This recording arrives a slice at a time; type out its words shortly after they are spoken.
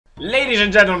Ladies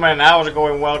and gentlemen, how's it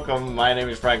going? Welcome. My name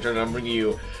is Frank and I'm bringing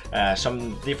you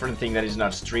some different thing that is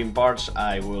not stream parts.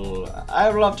 I would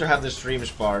love to have the streams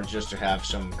part just to have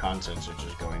some content such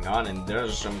as going on, and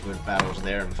there's some good battles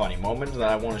there and funny moments that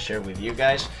I want to share with you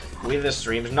guys with the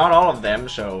streams. Not all of them,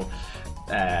 so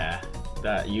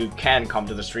that you can come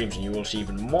to the streams and you will see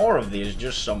even more of these,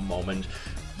 just some moments.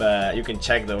 But you can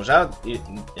check those out.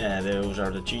 Those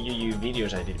are the 2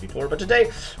 videos I did before. But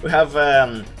today we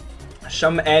have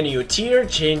some NU tier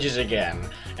changes again,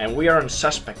 and we are on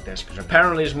suspect desk because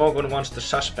apparently Smogon wants to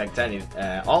suspect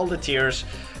all the tiers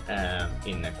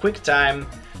in a quick time,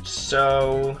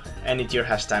 so any tier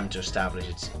has time to establish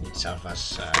itself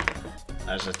as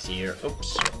a tier.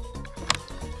 Oops.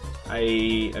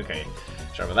 Okay,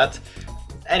 sorry about that.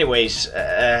 Anyways,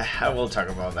 I will talk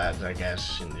about that, I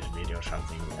guess, in this video or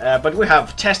something. But we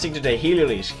have testing today.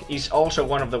 Heliolisk is also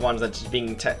one of the ones that's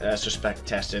being suspect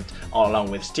tested all along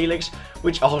with Steelix,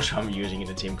 which also I'm using in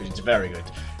the team because it's very good.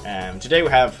 Today we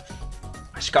have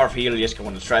Scarf Heliolisk. I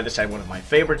want to try this out, one of my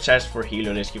favorite sets for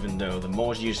Heliolisk, even though the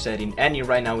most used set in any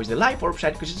right now is the Life Orb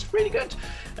set because it's really good.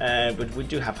 But we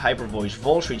do have Hyper Voice,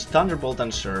 Vol Switch, Thunderbolt,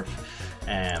 and Surf.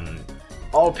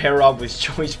 All pair up with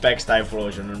Choice Specs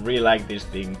Typhlosion, and really like this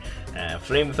thing.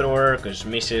 Flamethrower, because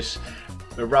misses.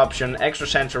 Eruption, Extra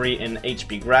Sensory, and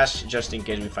HP Grass, just in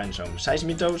case we find some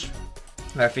Seismitos.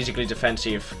 We have Physically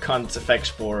Defensive, Cunt effects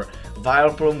for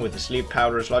Vileplume with the Sleep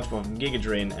Powder, Sludge Bomb, Giga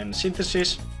Drain, and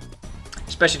Synthesis.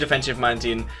 Special Defensive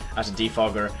Mountain as a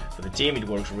defogger for the team. It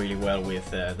works really well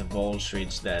with the Vol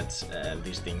Switch that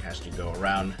this thing has to go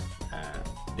around.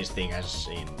 This thing has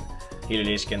in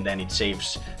Heliolisk, and then it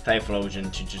saves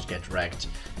Typhlosion to just get wrecked.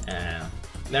 Then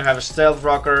we have a Stealth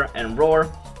Rocker, and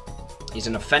Roar is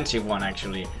an offensive one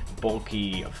actually.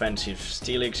 Bulky, offensive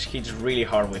Steelix, hits really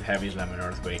hard with Heavy Slam and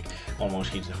Earthquake,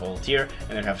 almost hits the whole tier. And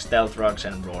then we have Stealth Rocks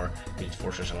and Roar, it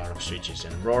forces a lot of switches,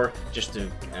 and Roar just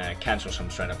to cancel some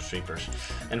straight up sweepers.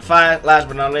 And last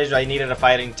but not least, I needed a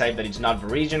fighting type that is not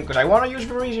Virizion, because I want to use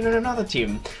Virizion in another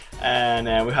team.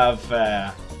 And we have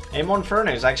Amon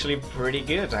Furnace, is actually pretty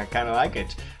good, I kind of like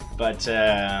it. But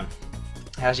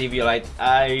has Eviolite.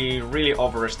 I really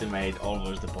overestimate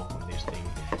always the bulk of this thing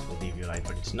with Eviolite,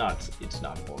 but it's not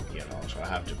bulky at all, so I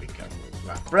have to be careful.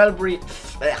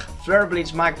 Flare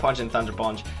Bleach, Mag Punch, and Thunder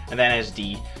Punch, and then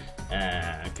SD,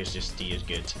 because this D is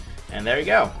good. And there you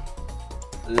go.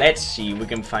 Let's see if we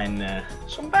can find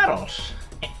some battles.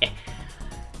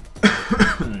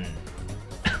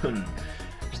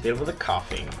 Still with the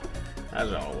coughing,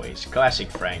 as always.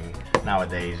 Classic Frank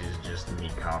nowadays is just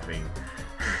me coughing.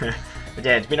 But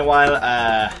yeah, it's been a while.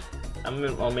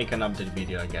 I'll make an update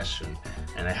video, I guess, soon.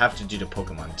 And I have to do the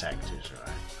Pokemon tag too, so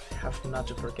I have not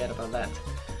to forget about that.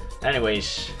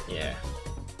 Anyways, yeah.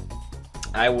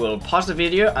 I will pause the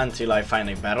video until I find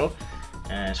a battle,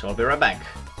 so I'll be right back.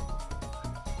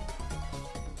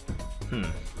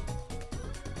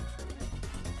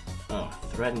 Oh,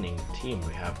 threatening team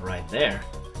we have right there.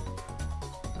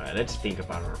 Alright, let's think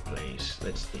about our plays.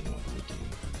 Let's think what we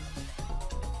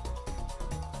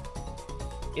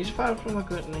do. Is Vileplume a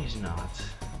good lead? He's not.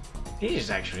 He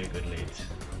is actually a good lead.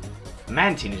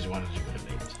 Mantine is one of the good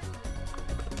leads.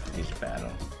 This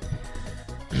battle.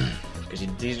 Because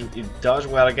it does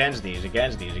well against these.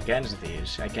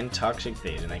 I can Toxic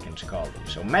these, and I can Scald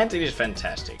these. So Mantine is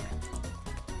fantastic.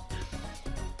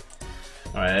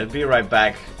 Alright, I'll be right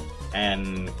back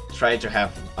and try to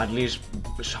have at least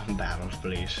some battles,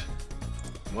 please.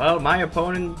 Well, my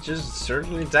opponent just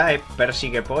certainly died.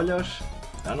 Persigue Pollos.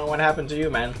 Don't know what happened to you,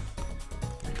 man.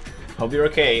 Hope you're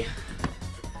okay.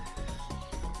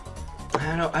 I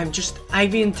don't know,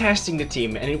 I've been testing the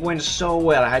team and it went so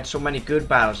well. I had so many good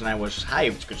battles and I was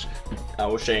hyped because I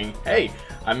was saying, hey,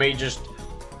 I may just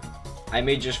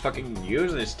fucking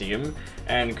use this team,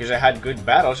 and because I had good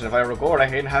battles, and if I record I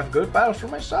can have good battles for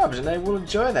my subs and they will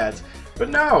enjoy that. But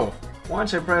no,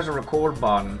 once I press the record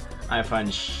button, I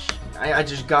find I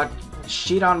just got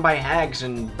shit on by hacks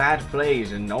and bad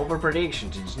plays and over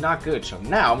predictions. It's not good, so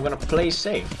now I'm gonna play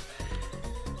safe.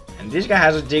 And this guy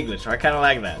has a Diglett, so I kinda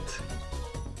like that.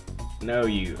 No,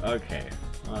 you. Okay.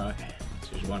 Okay.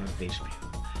 This is one of these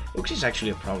people. Looks is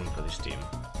actually a problem for this team.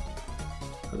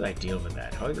 How do I deal with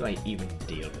that? How do I even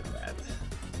deal with that?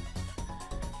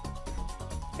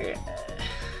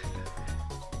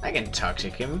 I can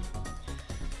Toxic him.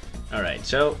 Alright,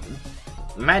 so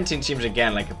Mantine seems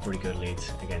again like a pretty good lead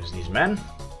against these men.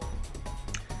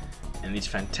 And it's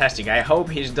fantastic. I hope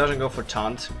he doesn't go for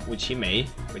Taunt, which he may,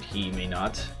 but he may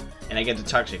not. And I get the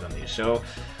Toxic on this. So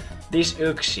this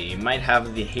Uxie might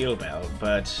have the Heal Bell,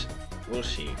 but we'll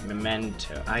see.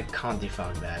 Memento. I can't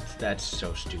defog that. That's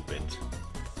so stupid.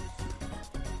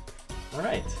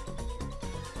 Alright.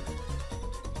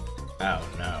 Oh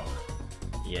no.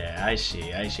 Yeah, I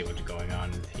see what's going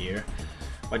on here.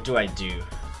 What do I do?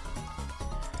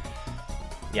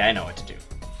 Yeah, I know what to do.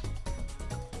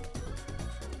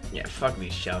 Yeah, fuck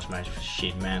these shell smash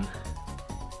shit, man.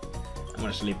 I'm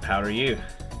gonna sleep powder you.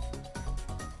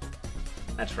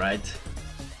 That's right.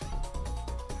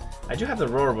 I do have the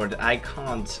roar, but I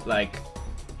can't, like...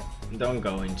 Don't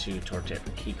go into Torterra.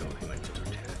 Keep going into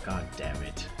Torterra. God damn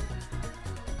it.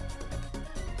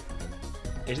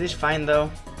 Is this fine,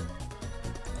 though?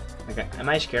 Okay, am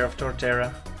I scared of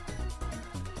Torterra?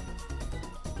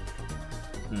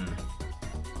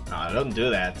 No, don't do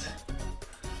that.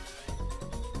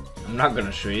 I'm not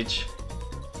gonna switch.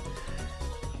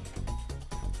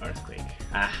 Earthquake.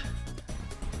 Ah.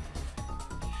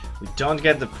 We don't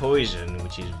get the poison,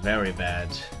 which is very bad.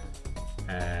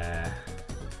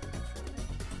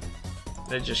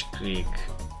 Let's just click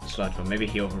slot one. Maybe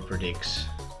he overpredicts.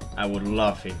 I would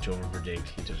love him to overpredict.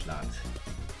 He does not.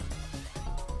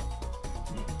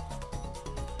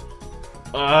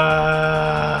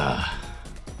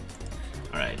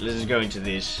 Alright, let's just go into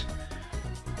this.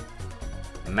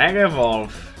 Mega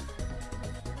Evolve.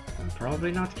 And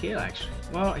probably not kill, actually.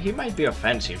 Well, he might be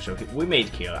offensive, so we may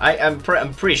kill. I'm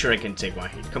pretty sure I can take one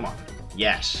hit. Come on.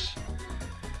 Yes.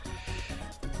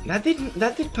 That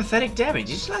did pathetic damage.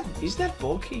 Is that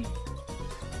bulky?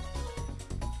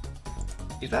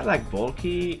 Is that like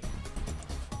bulky?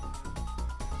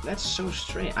 That's so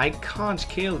strange. I can't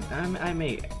kill. I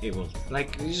may able.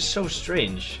 Like, this is so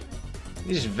strange.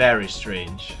 This is very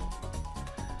strange.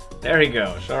 There he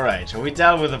goes. All right. So we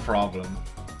dealt with the problem,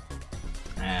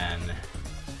 and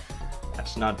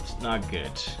that's not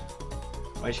good.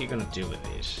 What is he gonna do with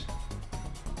this?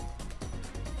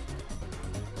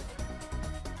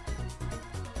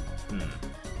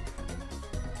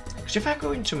 Because if I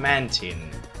go into Mantin,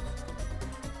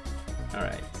 all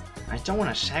right. I don't want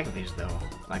to sack this though,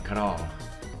 like at all.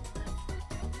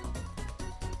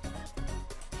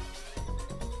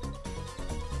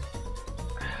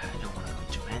 I don't want to go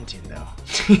to Mantin though.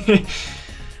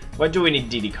 What do we need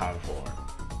DD Kong for?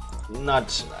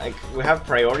 Not like we have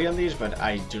priority on these, but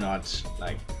I do not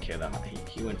like care that much.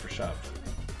 He went for shove.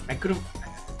 I could have.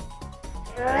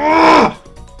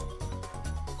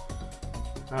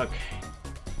 Okay.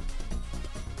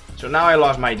 So now I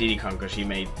lost my DD Kong because he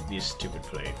made this stupid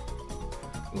play.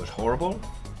 It was horrible.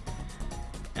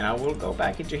 And I will go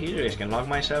back into Heliolisk and log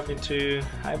myself into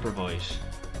Hyper Voice.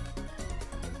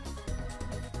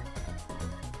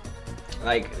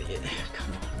 Like,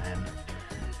 come on, man.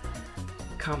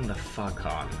 Come the fuck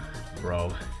on,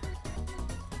 bro.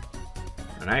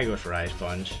 And now he goes for Ice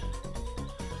Punch.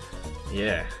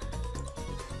 Yeah.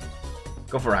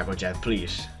 Go for Aqua Jet,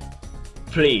 please.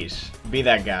 Please, be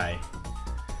that guy.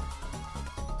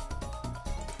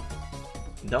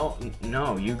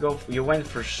 No, you went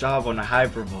for sub on a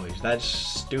Hyper Voice. That's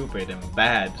stupid and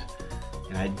bad.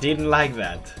 And I didn't like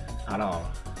that at all.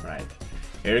 Right.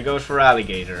 Here it goes for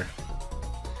Alligator.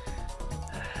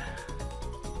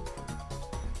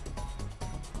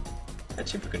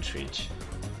 Let's see if we can switch.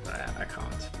 I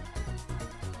can't.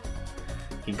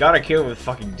 He got a kill with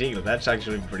fucking Diglett. That's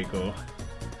actually pretty cool.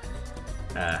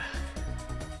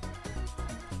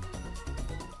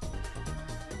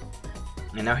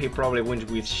 And now he probably wins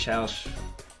with shells.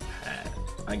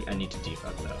 I need to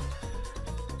defog though.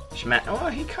 Oh,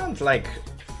 he can't like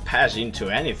pass into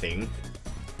anything.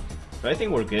 But I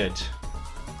think we're good.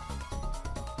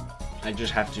 I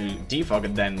just have to defog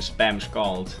and then spam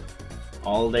Scald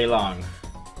all day long.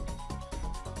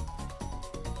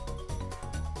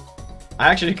 I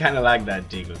actually kind of like that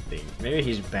Diglett thing. Maybe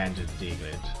he's banned to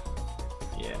Diglett.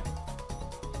 Yeah.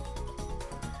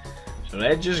 So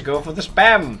let's just go for the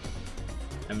spam.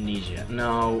 Amnesia.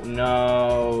 No.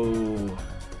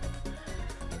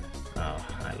 Oh,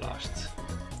 I lost.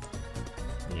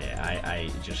 Yeah, I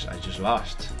just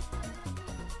lost.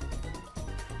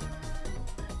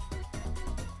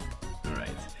 All right.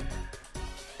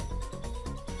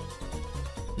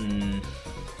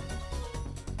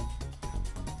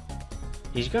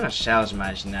 He's gonna Shell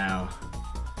Smash now.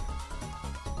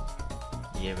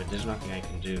 Yeah, but there's nothing I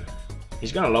can do.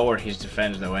 He's gonna lower his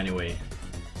defense though anyway.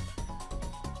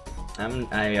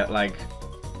 Like,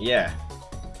 yeah,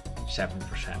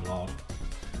 7% lol.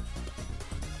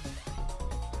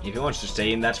 If he wants to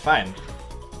stay in, that's fine.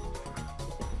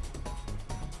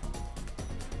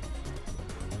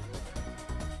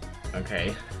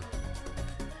 Okay.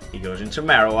 He goes into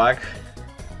Marowak.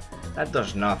 That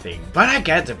does nothing, but I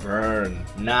get the burn.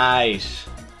 Nice.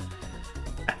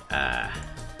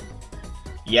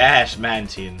 Yes,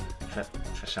 Mantin.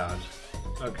 Facade.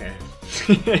 Okay.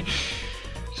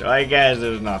 So I guess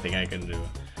there's nothing I can do.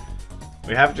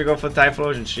 We have to go for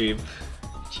Typhlosion Sheep.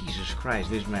 Jesus Christ,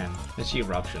 this man. Let's see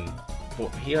Eruption. Oh,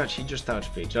 he just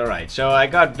outspeeds. Alright, so I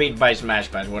got beat by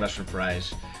Smash Pass. What a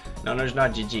surprise. No, it's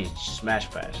not GG. It's Smash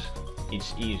Pass.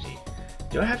 It's easy.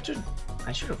 Do I have to...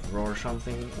 I should have roared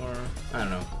something, or... I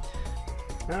don't know.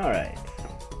 Alright.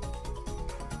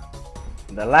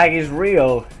 The lag is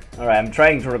real. Alright, I'm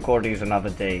trying to record these another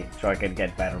day so I can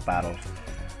get better battles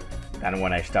than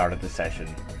when I started the session.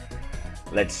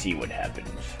 Let's see what happens.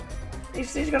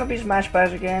 Is this gonna be Smash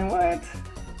Pass again? What?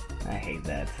 I hate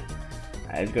that.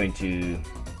 It's going to...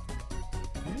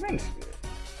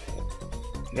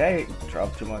 Did I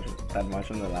drop that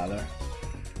much on the ladder?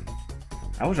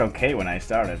 I was okay when I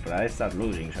started, but I started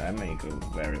losing, so I may go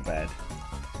very bad.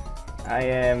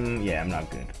 Yeah, I'm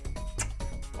not good.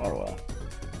 Oh well.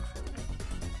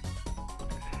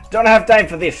 Don't have time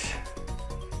for this!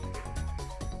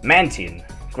 Mantine.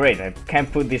 Great, I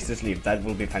can't put this to sleep. That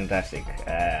will be fantastic.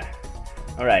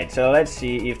 Alright, so let's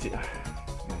see if...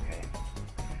 Okay.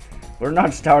 We're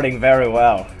not starting very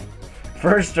well.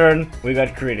 First turn, we got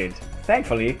critted.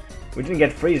 Thankfully, we didn't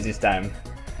get freeze this time.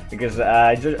 Because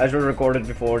I just recorded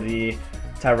before the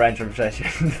Tyrantrum session.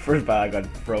 The first battle I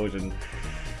got frozen.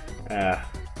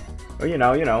 Well, you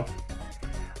know.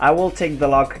 I will take the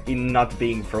luck in not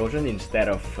being frozen instead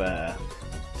of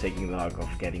taking the luck of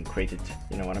getting critted.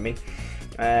 You know what I mean?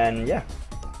 And yeah.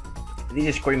 This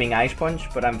is Screaming Ice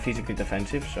Punch, but I'm physically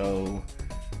defensive, so...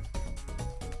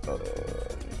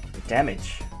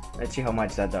 damage. Let's see how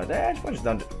much that does. Ice Punch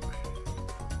done.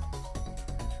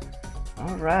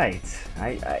 Alright.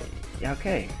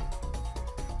 Okay.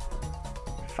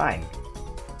 Fine.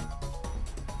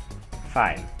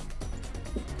 Fine.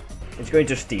 It's going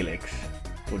to Steelix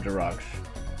with the rocks.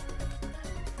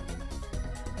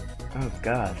 Oh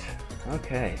god.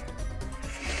 Okay.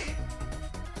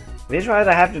 This is what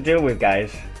I have to deal with,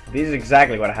 guys. This is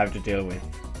exactly what I have to deal with.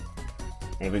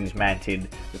 Everything's Mantine,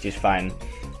 which is fine.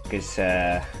 Because,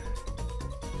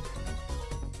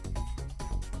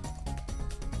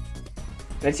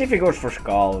 let's see if he goes for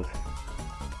Scald.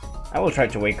 I will try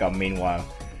to wake up meanwhile.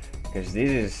 Because this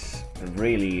is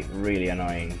really, really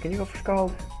annoying. Can you go for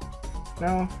Scald?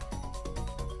 No?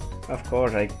 Of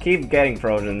course, I keep getting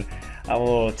frozen. I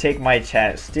will take my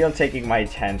chance. Still taking my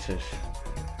chances.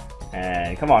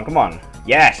 And come on.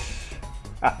 Yes!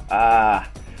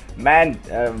 Man,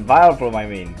 Vileplume, I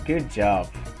mean. Good job.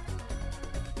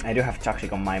 I do have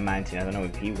Toxic on my Mantine. I don't know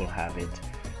if he will have it.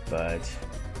 But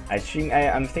I think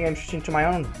I'm switching to my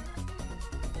own.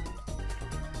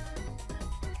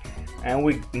 And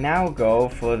we now go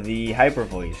for the Hyper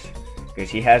Voice. Because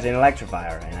he has an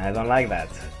Electrifier, and I don't like that.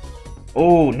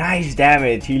 Oh, nice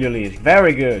damage, Heliolisk.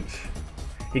 Very good.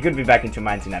 He could be back into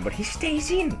Mantine now, but he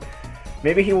stays in.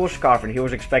 Maybe he was Scarf and he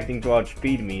was expecting to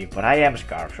outspeed me, but I am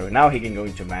Scarf, so now he can go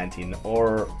into Mantine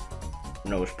or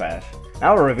Nose Pass.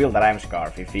 Now I'll reveal that I'm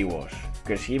Scarf if he was.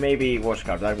 Because he maybe was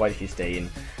Scarf, that's why he stay in.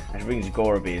 As brings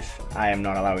Gorbis, I am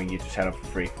not allowing you to set up for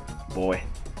free. Boy.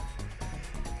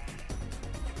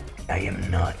 I am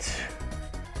not.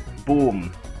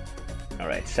 Boom.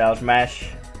 Alright, Cell Smash.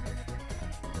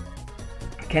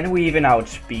 Can we even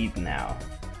outspeed now?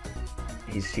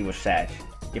 He was sad.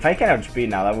 If I can outspeed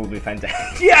now, that would be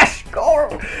fantastic. Yes! Go!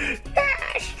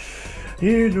 Yes!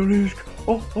 Heliolisk!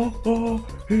 Oh!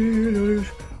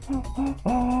 Heliolisk!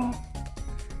 Oh!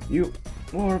 You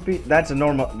Warbeat. That's a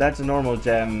normal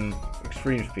gem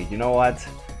extreme speed. You know what?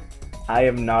 I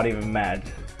am not even mad.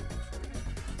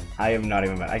 I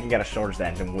can get a Swords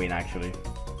Dance and win, actually.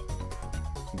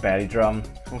 Belly Drum.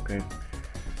 Okay.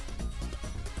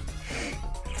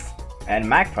 And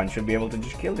Mach Punch should be able to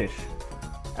just kill this.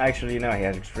 Actually, no, he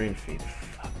has extreme speed.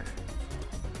 Fuck.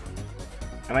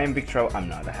 Am I in big trouble? I'm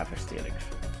not. I have a Steelix.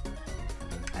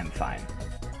 I'm fine.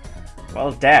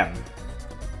 Well, damn.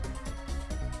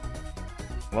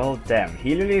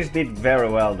 Heliolisk did very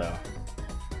well, though.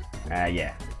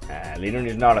 Yeah. Lidun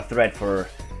is not a threat for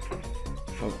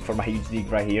my huge league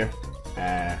right here.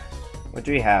 What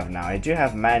do we have now? I do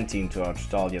have Mantine to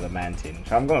outstall the other Mantine,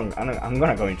 so I'm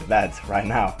gonna go into that right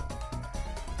now.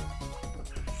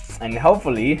 And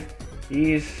hopefully,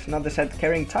 he's not the set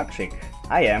carrying Toxic.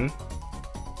 I am.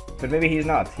 But maybe he's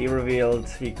not. He revealed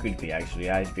he could be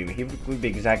actually. Ice Beam. He would be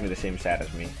exactly the same set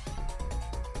as me.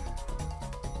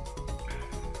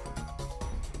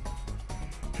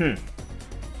 Oh,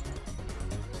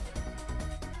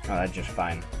 that's just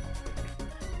fine.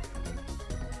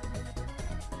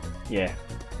 Yeah.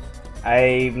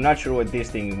 I'm not sure what this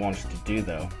thing wants to do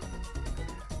though.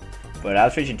 But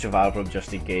I'll switch it to Vileplume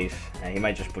just in case. He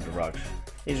might just put the rocks.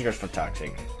 He just goes for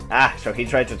toxic. Ah, so he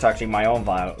tried to toxic my own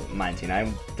Mantine.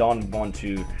 I don't want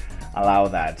to allow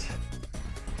that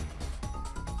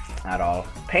at all.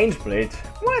 Pain split?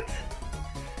 What?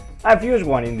 I've used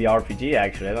one in the RPG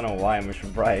actually. I don't know why I'm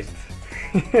surprised.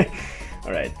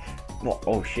 Alright. Well,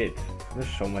 oh shit. There's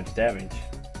so much damage.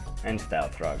 And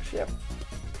stealth rocks, yep.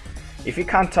 If he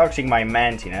can't toxic my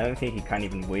Mantine, I don't think he can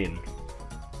even win.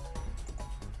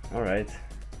 Alright.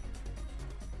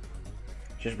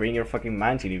 Just bring your fucking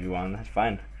Mantine if you want, that's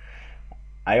fine.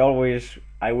 I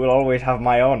will always have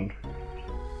my own.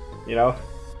 You know?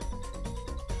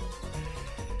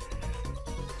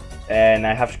 And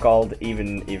I have Scald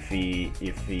even if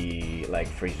he like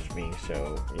freezes me,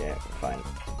 so yeah, fine.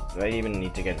 Do I even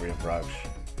need to get rid of rocks?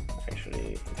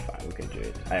 Actually, it's fine, we can do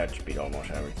it. I outspeed almost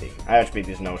everything. I outspeed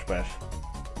this nose pass.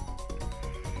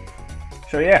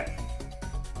 So yeah.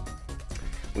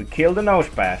 We killed the nose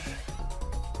pass.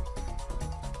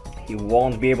 He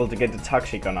won't be able to get the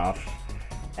toxic on off.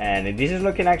 And this is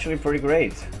looking actually pretty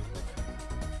great.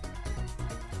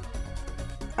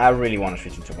 I really want to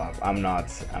switch into buff. I'm not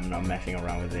messing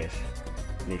around with this.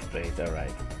 Leaf plate,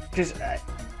 alright. Because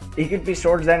he could be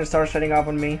swords then and start setting up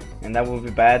on me, and that would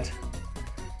be bad.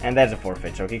 And that's a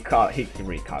forfeit, so he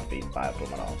really can't beat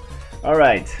Bioplume at all.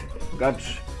 Alright, got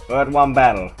one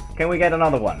battle. Can we get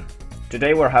another one?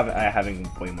 Today we're having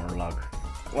way more luck.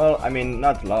 Well, I mean,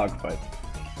 not luck, but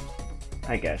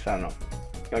I guess, I don't know.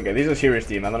 Okay, this is a serious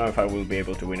team. I don't know if I will be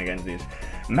able to win against this.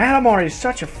 Malamar is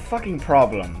such a fucking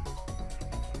problem.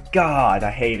 God,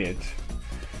 I hate it.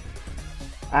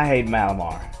 I hate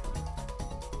Malamar.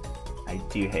 I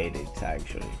do hate it,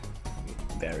 actually.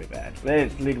 It's very bad.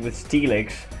 Let's lead with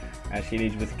Steelix, as he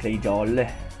leads with Claydol.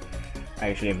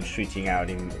 Actually, I'm switching out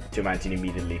to Mantine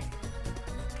immediately.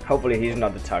 Hopefully he's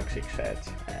not the toxic set.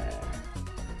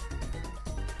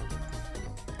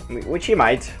 Which he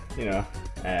might, you know.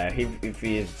 If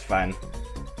he is, it's fine.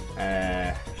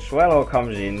 Swallow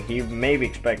comes in. He was maybe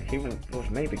expecting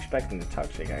the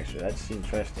toxic. Actually, that's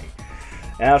interesting.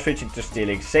 And I'll switch it to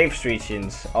Steelix. Safe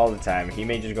switch-ins all the time. He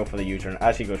may just go for the U-turn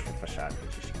as he goes for Facade,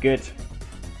 which is good.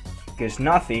 Because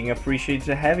nothing appreciates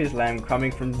a heavy slam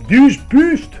coming from this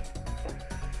beast.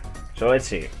 So let's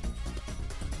see.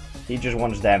 He just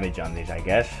wants damage on this, I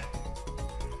guess.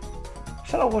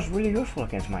 Cello was really useful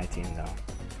against my team, though.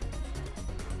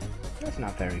 That's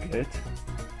not very good.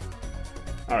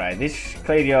 Alright, this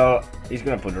Cladio is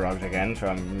gonna put the rocks again, so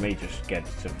I may just get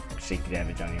some sick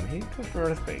damage on him. He goes for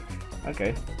Earthquake.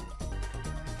 Okay.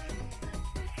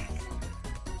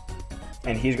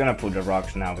 And he's gonna put the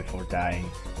rocks now before dying.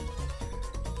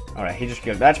 Alright, he just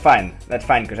killed. That's fine. That's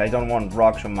fine, because I don't want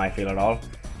rocks on my field at all.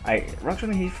 Rocks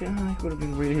on his field would have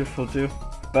been really useful too.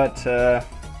 But,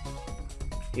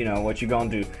 you know, what you gonna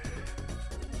do?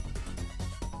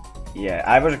 Yeah,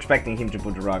 I was expecting him to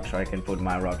put the rocks so I can put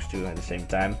my rocks too at the same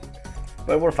time.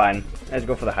 But we're fine. Let's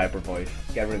go for the Hyper Voice.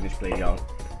 Get rid of this play, y'all.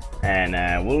 And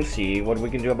we'll see what we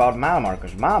can do about Malamar,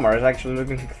 because Malamar is actually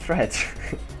looking like a threat.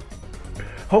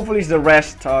 Hopefully it's the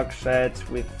rest talk set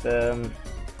with... No.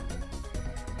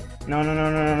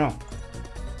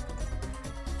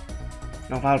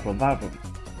 No, Valprum.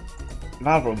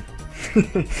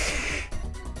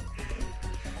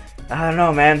 I don't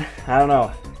know, man. I don't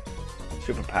know.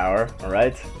 Superpower,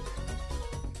 alright.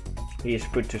 He is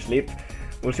put to sleep.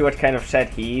 We'll see what kind of set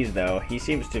he is, though. He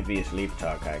seems to be a sleep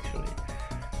talk, actually.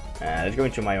 Let's go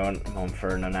into my own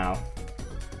Inferno now.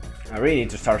 I really need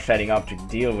to start setting up to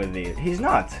deal with it. He's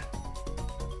not.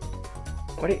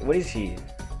 What is he?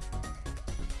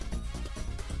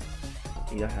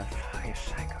 He doesn't have a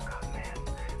Psycho God, man.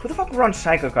 Who the fuck runs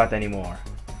Psycho God anymore?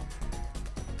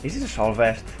 Is it a Soul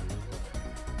Vest?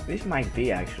 This might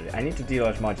be, actually. I need to deal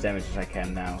as much damage as I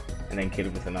can now, and then kill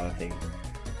it with another thing.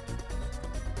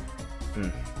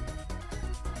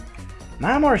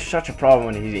 Malamar is such a problem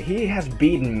when he has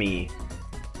beaten me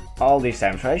all these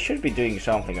times, so I should be doing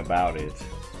something about it.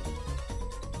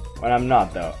 When I'm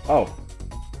not, though. Oh.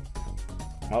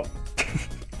 Well,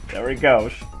 there he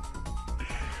goes.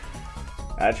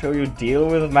 That's how you deal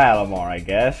with Malamar, I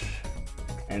guess.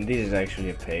 And this is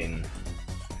actually a pain.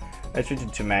 Let's switch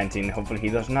it to Mantine. Hopefully he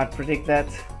does not predict that.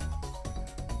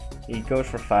 He goes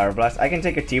for Fire Blast. I can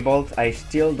take a T-Bolt. I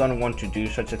still don't want to do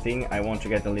such a thing. I want to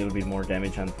get a little bit more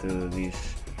damage onto these.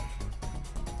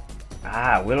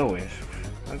 Ah, Will-O-Wisp.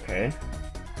 Okay.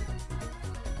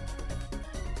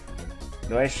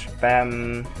 Do I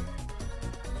spam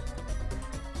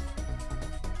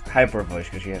Hyper Voice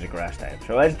because he has a grass type?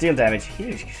 So let's deal damage. He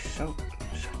is such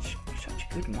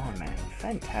a good mon, man.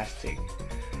 Fantastic.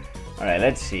 Alright,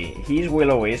 let's see. He's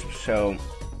Will-O-Wisp, so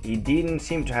he didn't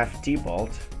seem to have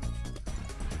T-Bolt.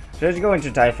 So let's go into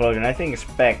Typhlosion. I think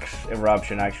Specs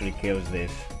Eruption actually kills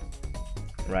this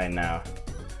right now.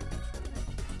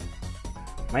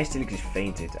 My Steelix is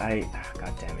fainted.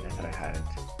 God damn it, I thought I had it.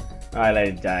 Oh, I let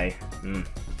it die.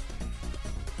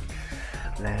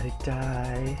 Let it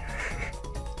die.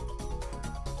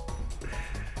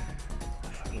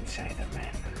 Fucking Scyther, man.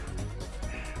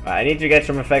 I need to get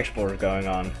some effect spores going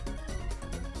on.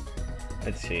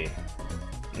 Let's see.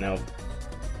 Nope.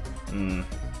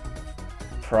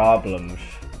 Problems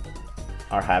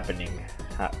are happening.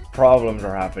 Problems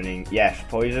are happening. Yes,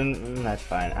 poison. That's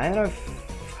fine. I don't know if.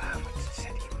 What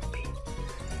said he would be.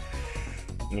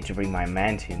 I need to bring my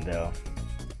Mantine though.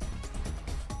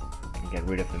 And get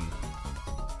rid of him.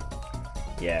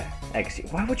 Yeah.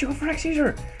 Why would you go for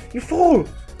X-Caesar? You fool!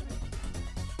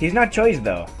 He's not choice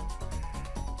though.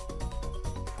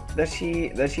 Does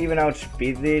he even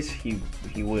outspeed this? He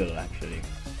will actually.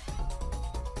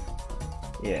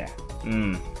 Yeah.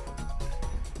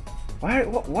 Why?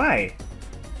 Why?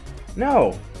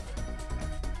 No.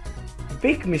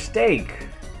 Big mistake,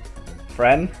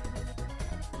 friend.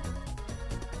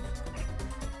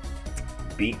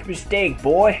 Big mistake,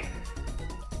 boy.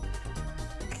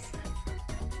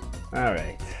 All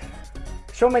right.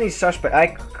 So many suspects.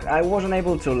 I wasn't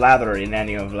able to lather in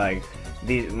any of like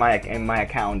these my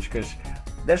accounts because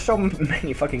there's so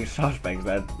many fucking suspects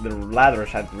that the ladders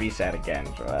had reset again.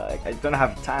 So I don't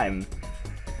have time.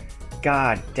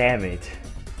 God damn it.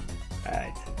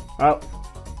 Alright. Well,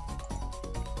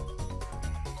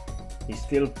 he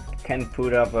still can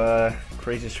put up a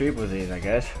crazy sweep with these, I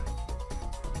guess.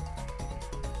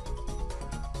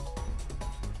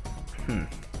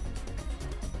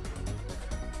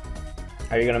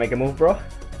 Are you gonna make a move, bro?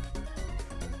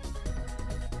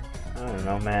 I don't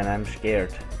know, man. I'm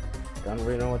scared. Don't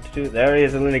really know what to do. There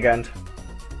is a Linigant.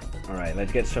 Alright,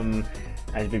 let's get some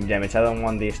Ice Beam damage. I don't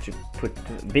want this to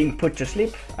being put to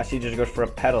sleep. I see just goes for a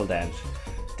Pedal Dance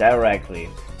directly.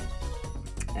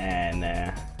 And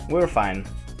we're fine.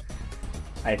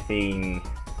 I think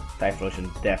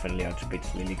Typhlosion definitely outspeeds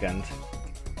Lilligant.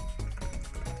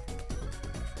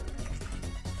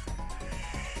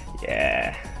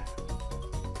 Yeah.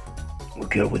 We'll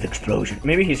kill with Explosion.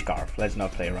 Maybe he's Scarf. Let's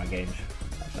not play around games.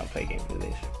 Let's not play games with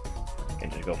this.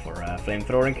 Can just go for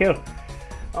Flamethrower and kill.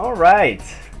 Alright.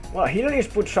 Well,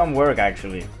 Heliolisk put some work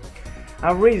actually.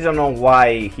 I really don't know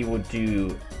why he would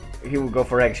go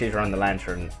for X-Caesar on the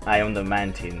Lantern. I on the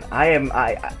Mantine.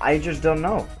 I just don't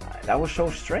know. That was so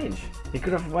strange. He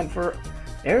could have went for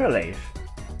Aerolase.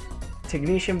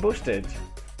 Technician boosted.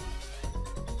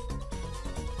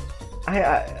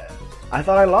 I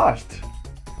thought I lost.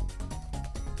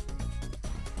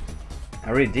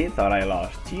 I really did thought I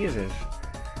lost. Jesus.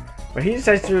 But he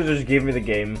decides to just give me the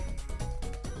game.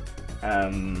 I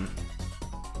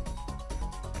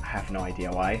have no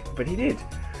idea why, but he did.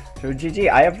 So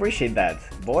GG, I appreciate that,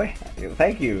 boy.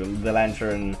 Thank you, the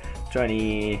Lantern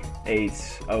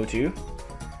 2802.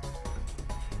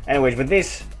 Anyways, with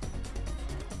this,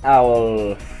 I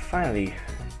will finally,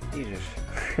 Jesus,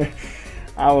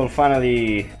 I will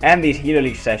finally end this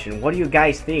Heliolisk session. What do you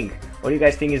guys think? What do you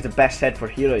guys think is the best set for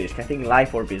Heliolisk? I think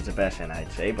Life Orb is the best set,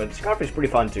 I'd say, but Scarf is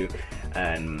pretty fun too.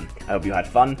 And I hope you had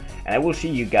fun, and I will see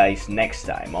you guys next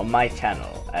time on my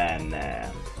channel. And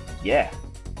yeah,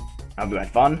 I hope you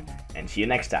had fun, and see you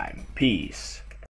next time. Peace.